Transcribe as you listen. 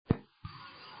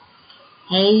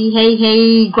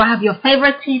Hey, grab your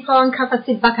favorite tea-phone, cup of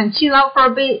sit back and chill out for a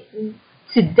bit.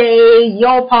 Today,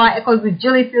 your power echoes with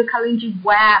Julie Phil Kalunji,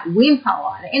 where we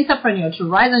empower the entrepreneur to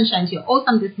rise and shine to your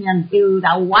awesome destiny and build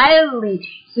a wildly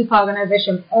super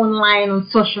organization online on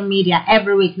social media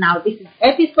every week. Now, this is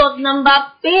episode number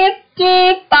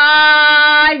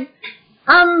 55.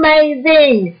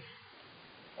 Amazing.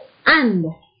 And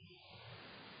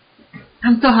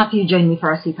I'm so happy you joined me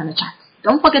for a sit and a chat.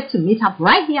 Don't forget to meet up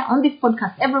right here on this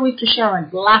podcast every week to share a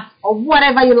glass of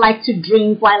whatever you like to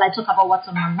drink while I talk about what's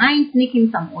on my mind,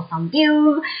 sneaking some awesome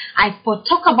deals. I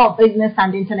talk about business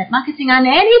and internet marketing and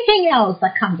anything else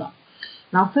that comes up.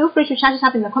 Now feel free to chat it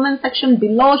up in the comment section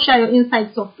below. Share your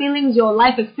insights or feelings, your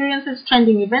life experiences,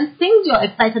 trending events, things you're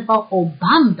excited about or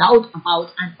bummed out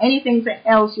about, and anything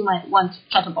else you might want to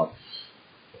chat about.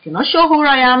 If you're not sure who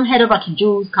I am, head over to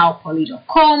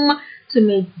julescowpoly.com to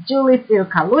meet Julie Phil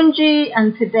Kalunji,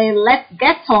 and today let's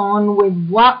get on with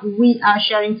what we are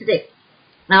sharing today.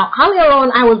 Now, earlier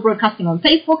on, I was broadcasting on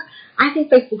Facebook. I think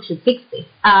Facebook should fix this.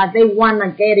 They want to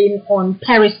get in on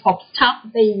Periscope stuff.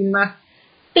 They must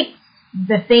fix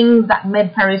the things that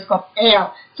made Periscope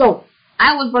fail. So,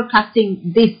 I was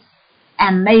broadcasting this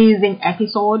amazing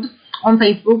episode on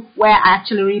Facebook where I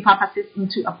actually repurposed it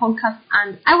into a podcast,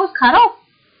 and I was cut off.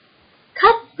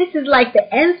 This is like the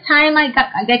nth time I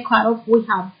get cut off. We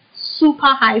have super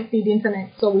high speed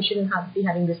internet, so we shouldn't be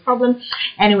having this problem.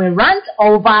 Anyway, rant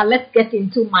over. Let's get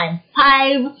into my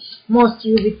 5 most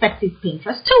used effective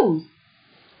Pinterest tools.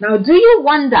 Now, do you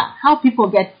wonder how people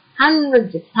get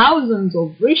hundreds of thousands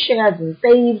of reshares and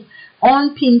saves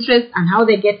on Pinterest, and how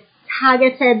they get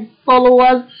targeted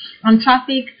followers and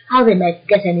traffic, how they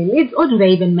get any leads, or do they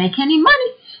even make any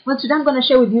money? Well, today I'm going to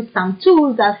share with you some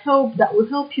tools that will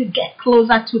help you get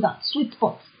closer to that sweet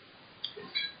spot.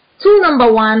 Tool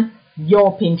number 1,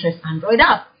 your Pinterest Android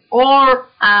app or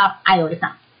iOS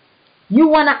app. You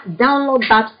want to download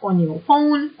that on your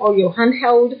phone or your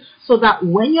handheld so that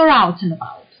when you're out and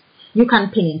about, you can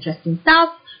pin interesting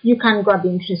stuff, you can grab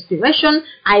inspiration,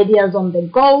 ideas on the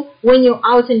go. When you're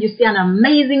out and you see an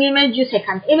amazing image, you take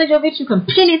an image of it, you can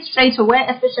pin it straight away,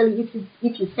 especially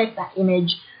if you take that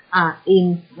image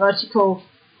in vertical,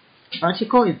 is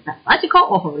that vertical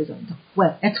or horizontal?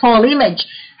 Well, a tall image.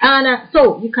 And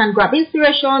so you can grab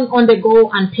inspiration on the go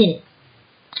and pin it.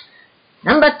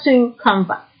 Number 2,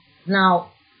 Canva.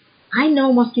 Now, I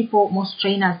know most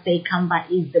trainers say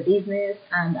Canva is the business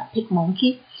and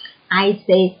PicMonkey. I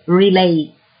say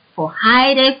Relay for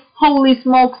high-def, holy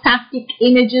smoke, static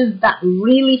images that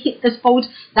really hit the spot,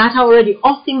 that are already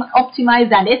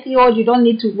optimized and SEO. You don't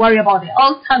need to worry about the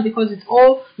outcome because it's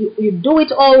all you do it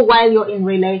all while you're in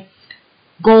Relay.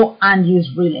 Go and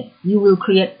use Relay. You will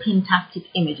create fantastic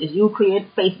images. You'll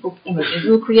create Facebook images.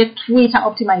 You'll create Twitter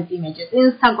optimized images,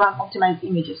 Instagram optimized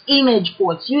images, image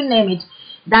quotes, you name it,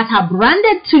 that are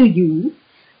branded to you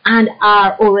and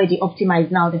are already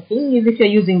optimized. Now, the thing is, if you're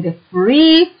using the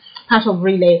free part of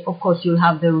Relay, of course, you'll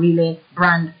have the Relay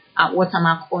brand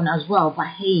watermark on as well. But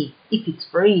hey, if it's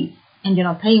free and you're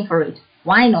not paying for it,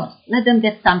 why not? Let them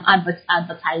get some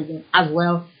advertising as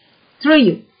well through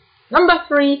you. Number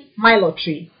 3,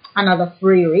 MiloTree, another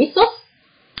free resource.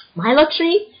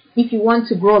 MiloTree, if you want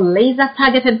to grow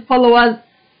laser-targeted followers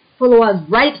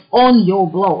right on your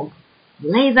blog,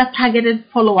 laser-targeted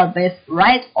follower base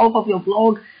right off of your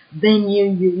blog, then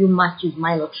you must use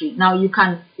MiloTree. Now you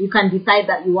can decide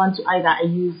that you want to either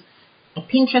use a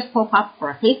Pinterest pop-up or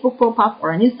a Facebook pop-up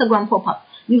or an Instagram pop-up.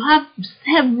 You have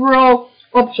several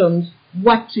options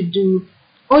what to do,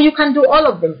 or you can do all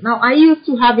of them. Now I used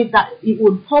to have it that it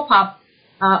would pop up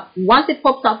once it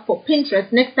pops up for Pinterest.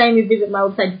 Next time you visit my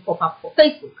website, it pop up for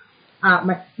Facebook,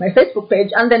 my Facebook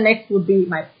page, and the next would be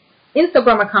my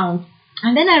Instagram account.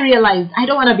 And then I realized I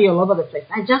don't want to be all over the place.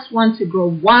 I just want to grow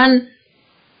one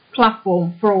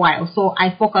platform for a while, so I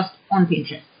focused on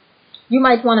Pinterest. You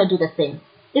might want to do the same.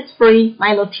 It's free,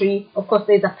 MiloTree. Of course,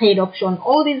 there's a paid option.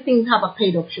 All these things have a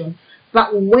paid option,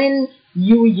 but when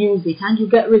you use it and you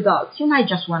get results, you might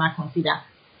just want to consider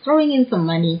throwing in some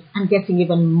money and getting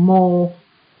even more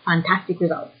fantastic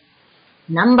results.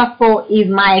 Number 4 is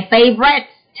my favorite,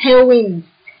 Tailwind.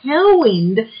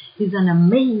 Tailwind is an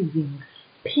amazing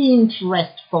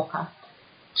Pinterest-focused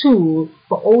tool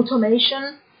for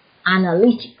automation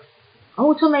analytics.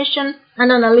 Automation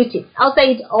and analytics. I'll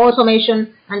say it,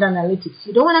 automation and analytics.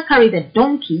 You don't want to carry the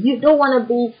donkey. You don't want to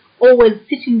be always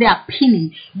sitting there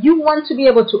pinning. You want to be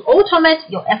able to automate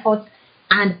your efforts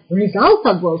and results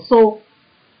as well. So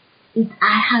it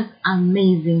has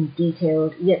amazing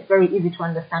detailed yet very easy to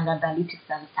understand analytics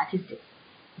and statistics.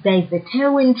 There is the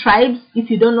Tailwind Tribes. If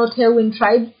you don't know Tailwind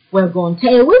Tribes, well, go on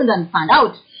Tailwind and find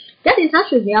out. get in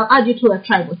touch with me. I'll add you to a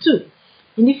tribe or two.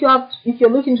 And if you're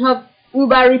looking to have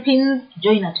Uber pins,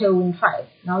 join a Tailwind tribe.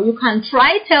 Now you can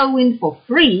try Tailwind for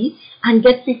free and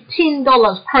get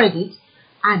 $15 credit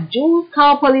at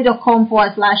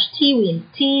julescalpoly.com/Twind.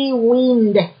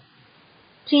 Twind.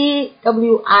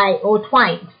 T-W-I-O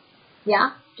Twind.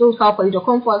 Yeah?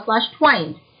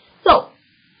 julescalpoly.com/Twind. So,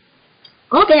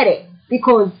 go get it,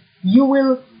 because you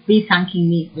will be thanking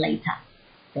me later.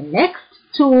 The next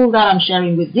tool that I'm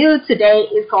sharing with you today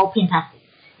is called Pintastic.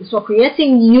 It's for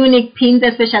creating unique pins,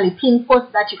 especially pin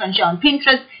posts that you can share on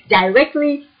Pinterest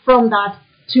directly from that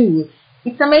tool.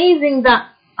 It's amazing that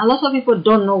a lot of people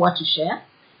don't know what to share.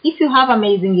 If you have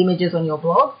amazing images on your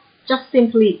blog, just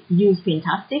simply use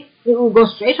Pintastic. It will go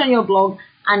straight on your blog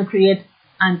and create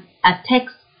a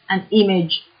text and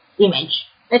image.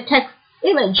 A text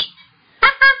image.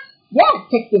 Yeah,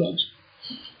 text image.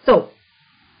 So,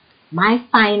 my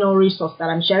final resource that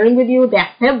I'm sharing with you, there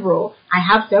are several. I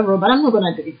have several, but I'm not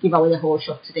going to give away the whole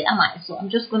shop today, am I? So I'm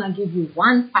just going to give you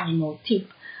one final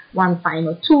tip, one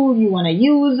final tool you want to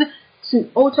use to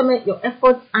automate your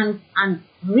efforts and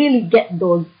really get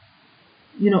those,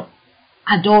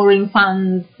 adoring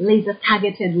fans, laser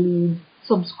targeted leads,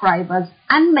 subscribers,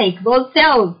 and make those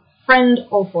sales, friend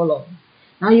or follow.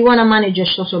 Now you want to manage your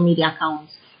social media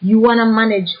accounts. You want to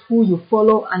manage who you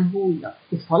follow and who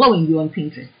is following you on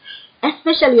Pinterest.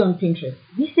 Especially on Pinterest.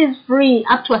 This is free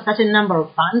up to a certain number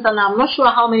of fans, and I'm not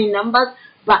sure how many numbers,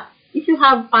 but if you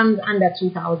have fans under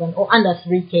 2,000 or under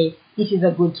 3K, this is a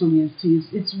good tool to use.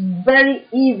 It's very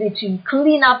easy to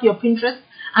clean up your Pinterest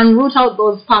and root out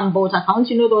those spam bot accounts.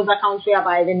 You know, those accounts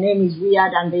whereby the name is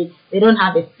weird and they don't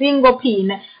have a single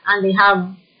pin, and they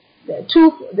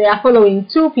are following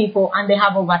 2 people and they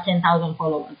have over 10,000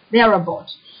 followers. They are a bot.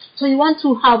 So you want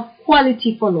to have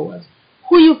quality followers.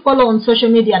 Who you follow on social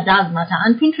media does matter,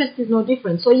 and Pinterest is no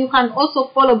different. So you can also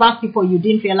follow back people you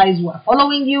didn't realize were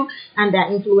following you, and they're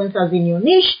influencers in your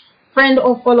niche. Friend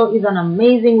or Follow is an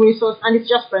amazing resource, and it's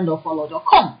just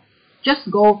friendorfollow.com. Just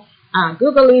go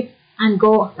Google it and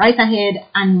go right ahead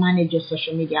and manage your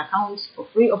social media accounts for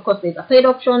free. Of course, there's a paid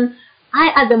option.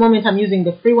 At the moment, I'm using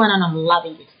the free one and I'm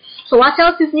loving it. So what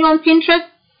else is new on Pinterest?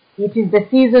 It is the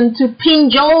season to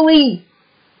Pinjoli.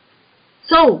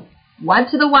 So, word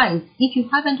to the wise, if you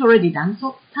haven't already done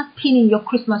so, start pinning your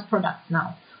Christmas products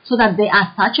now so that they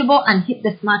are searchable and hit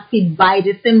the smart feed by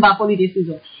December holiday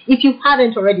season. If you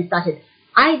haven't already started,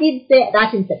 I did say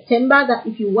that in September, that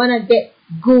if you want to get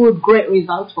great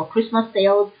results for Christmas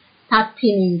sales, start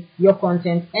pinning your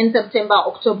content in September,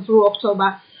 October through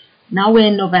October. Now we're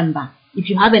in November. If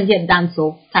you haven't yet done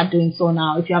so, start doing so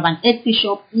now. If you have an Etsy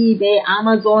shop, eBay,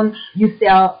 Amazon, you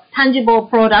sell tangible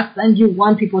products and you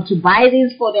want people to buy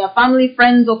these for their family,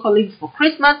 friends, or colleagues for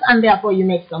Christmas, and therefore you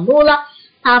make some moolah,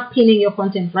 start pinning your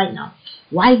content right now.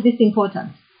 Why is this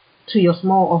important to your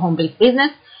small or home-based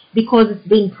business? Because it's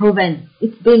been proven.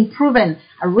 It's been proven.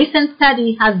 A recent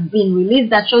study has been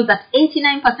released that shows that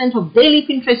 89% of daily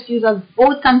Pinterest users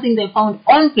bought something they found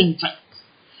on Pinterest.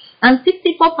 And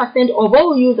 64% of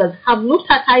all users have looked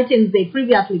at items they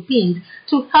previously pinned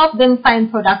to help them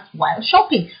find products while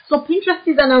shopping. So Pinterest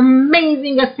is an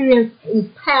amazing experience,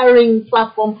 inspiring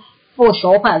platform for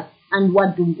shoppers. And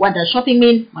what does shopping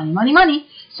mean? Money, money, money.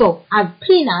 So as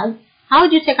pinners, how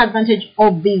do you take advantage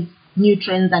of these new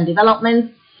trends and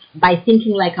developments? By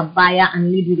thinking like a buyer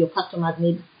and lead with your customers'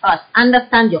 needs first.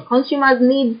 Understand your consumers'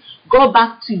 needs. Go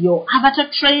back to your avatar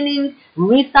training.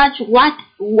 Research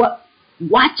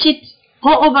watch it.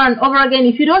 Go over and over again.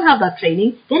 If you don't have that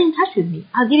training, get in touch with me.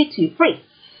 I'll give it to you free.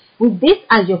 With this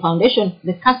as your foundation,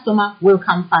 the customer will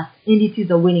come first. And it is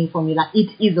a winning formula.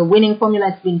 It is a winning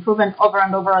formula. It's been proven over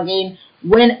and over again.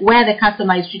 Where the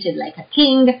customer is treated like a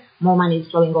king, more money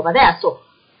is flowing over there. So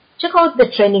check out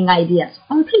the trending ideas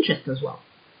on Pinterest as well.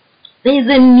 There is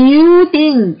a new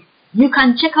thing. You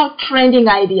can check out trending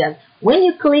ideas. When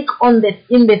you click on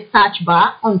in the search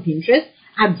bar on Pinterest,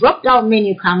 a drop-down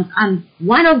menu comes, and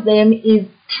one of them is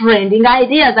trending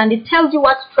ideas, and it tells you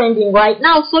what's trending right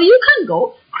now. So you can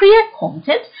go create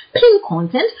content, pin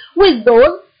content with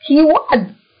those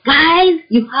keywords. Guys,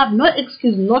 you have no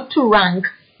excuse not to rank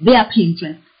via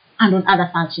Pinterest and on other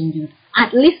search engines.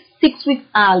 At least 6 weeks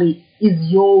early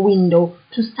is your window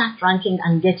to start ranking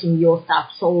and getting your stuff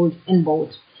sold and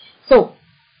bought. So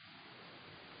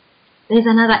there's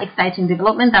another exciting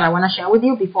development that I want to share with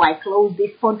you before I close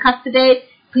this podcast today.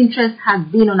 Pinterest has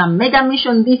been on a mega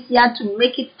mission this year to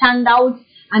make it stand out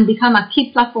and become a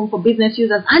key platform for business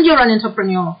users. And you're an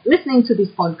entrepreneur listening to this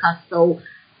podcast, so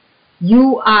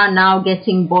you are now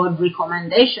getting board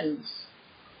recommendations.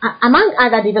 Among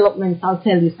other developments, I'll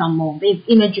tell you some more. There's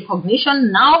image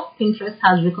recognition. Now, Pinterest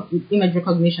has image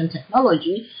recognition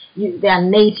technology. There are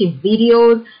native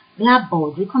videos. There are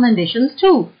board recommendations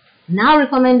too. Now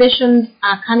recommendations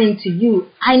are coming to you.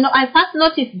 I first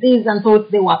noticed these and thought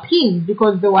they were pinned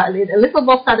because there were a little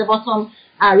box at the bottom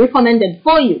recommended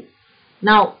for you.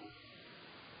 Now,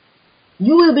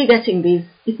 you will be getting this.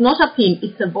 It's not a pin,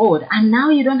 it's a board. And now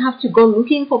you don't have to go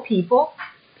looking for people.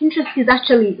 Pinterest is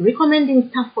actually recommending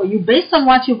stuff for you based on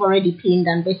what you've already pinned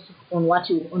and based on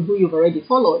who you've already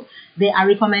followed. They are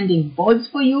recommending boards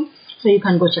for you, so you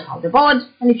can go check out the board.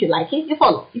 And if you like it, you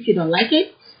follow. If you don't like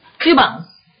it, you bounce.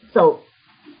 So,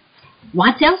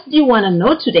 what else do you want to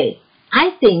know today?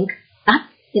 I think that's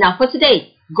enough for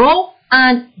today. Go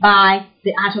and buy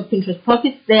The Art of Pinterest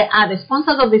Profits. They are the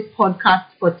sponsors of this podcast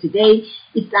for today.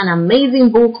 It's an amazing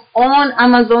book on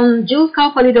Amazon.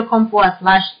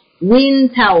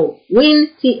 JulesCalpoli.com/WinTao. Win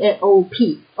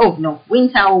T-A-O-P. Oh no,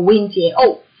 WinTao, Win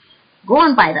T-A-O. Go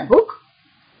and buy the book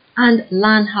and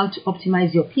learn how to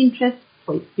optimize your Pinterest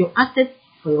for your assets,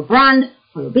 for your brand,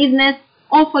 for your business,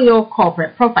 or for your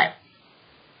corporate profile.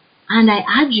 And I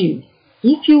urge you,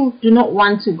 if you do not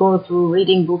want to go through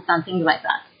reading books and things like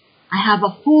that, I have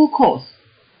a full course,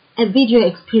 a video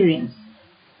experience,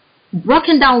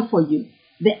 broken down for you,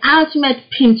 the ultimate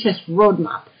Pinterest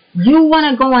roadmap. You want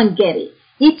to go and get it.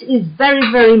 It is very,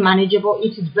 very manageable,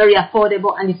 it is very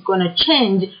affordable, and it's going to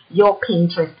change your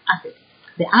Pinterest assets.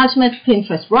 The ultimate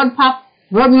Pinterest roadmap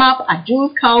at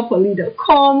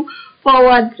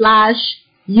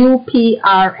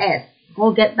JulesCalpoli.com/UPRS.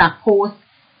 Go get that course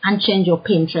and change your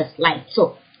Pinterest life.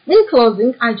 So, in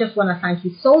closing, I just want to thank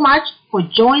you so much for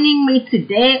joining me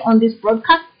today on this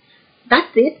broadcast.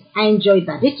 That's it. I enjoyed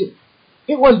that, did you?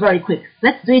 It was very quick.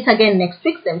 Let's do it again next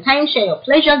week. Same time, share your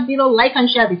pleasures below, like and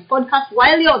share this podcast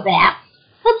while you're there.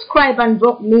 Subscribe and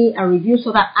drop me a review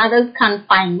so that others can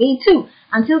find me too.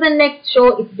 Until the next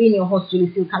show, it's been your host,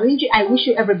 Julie Silkalinji. I wish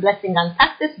you every blessing and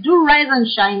success. Do rise and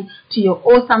shine to your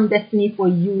awesome destiny, for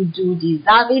you do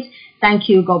deserve it. Thank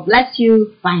you. God bless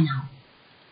you. Bye now.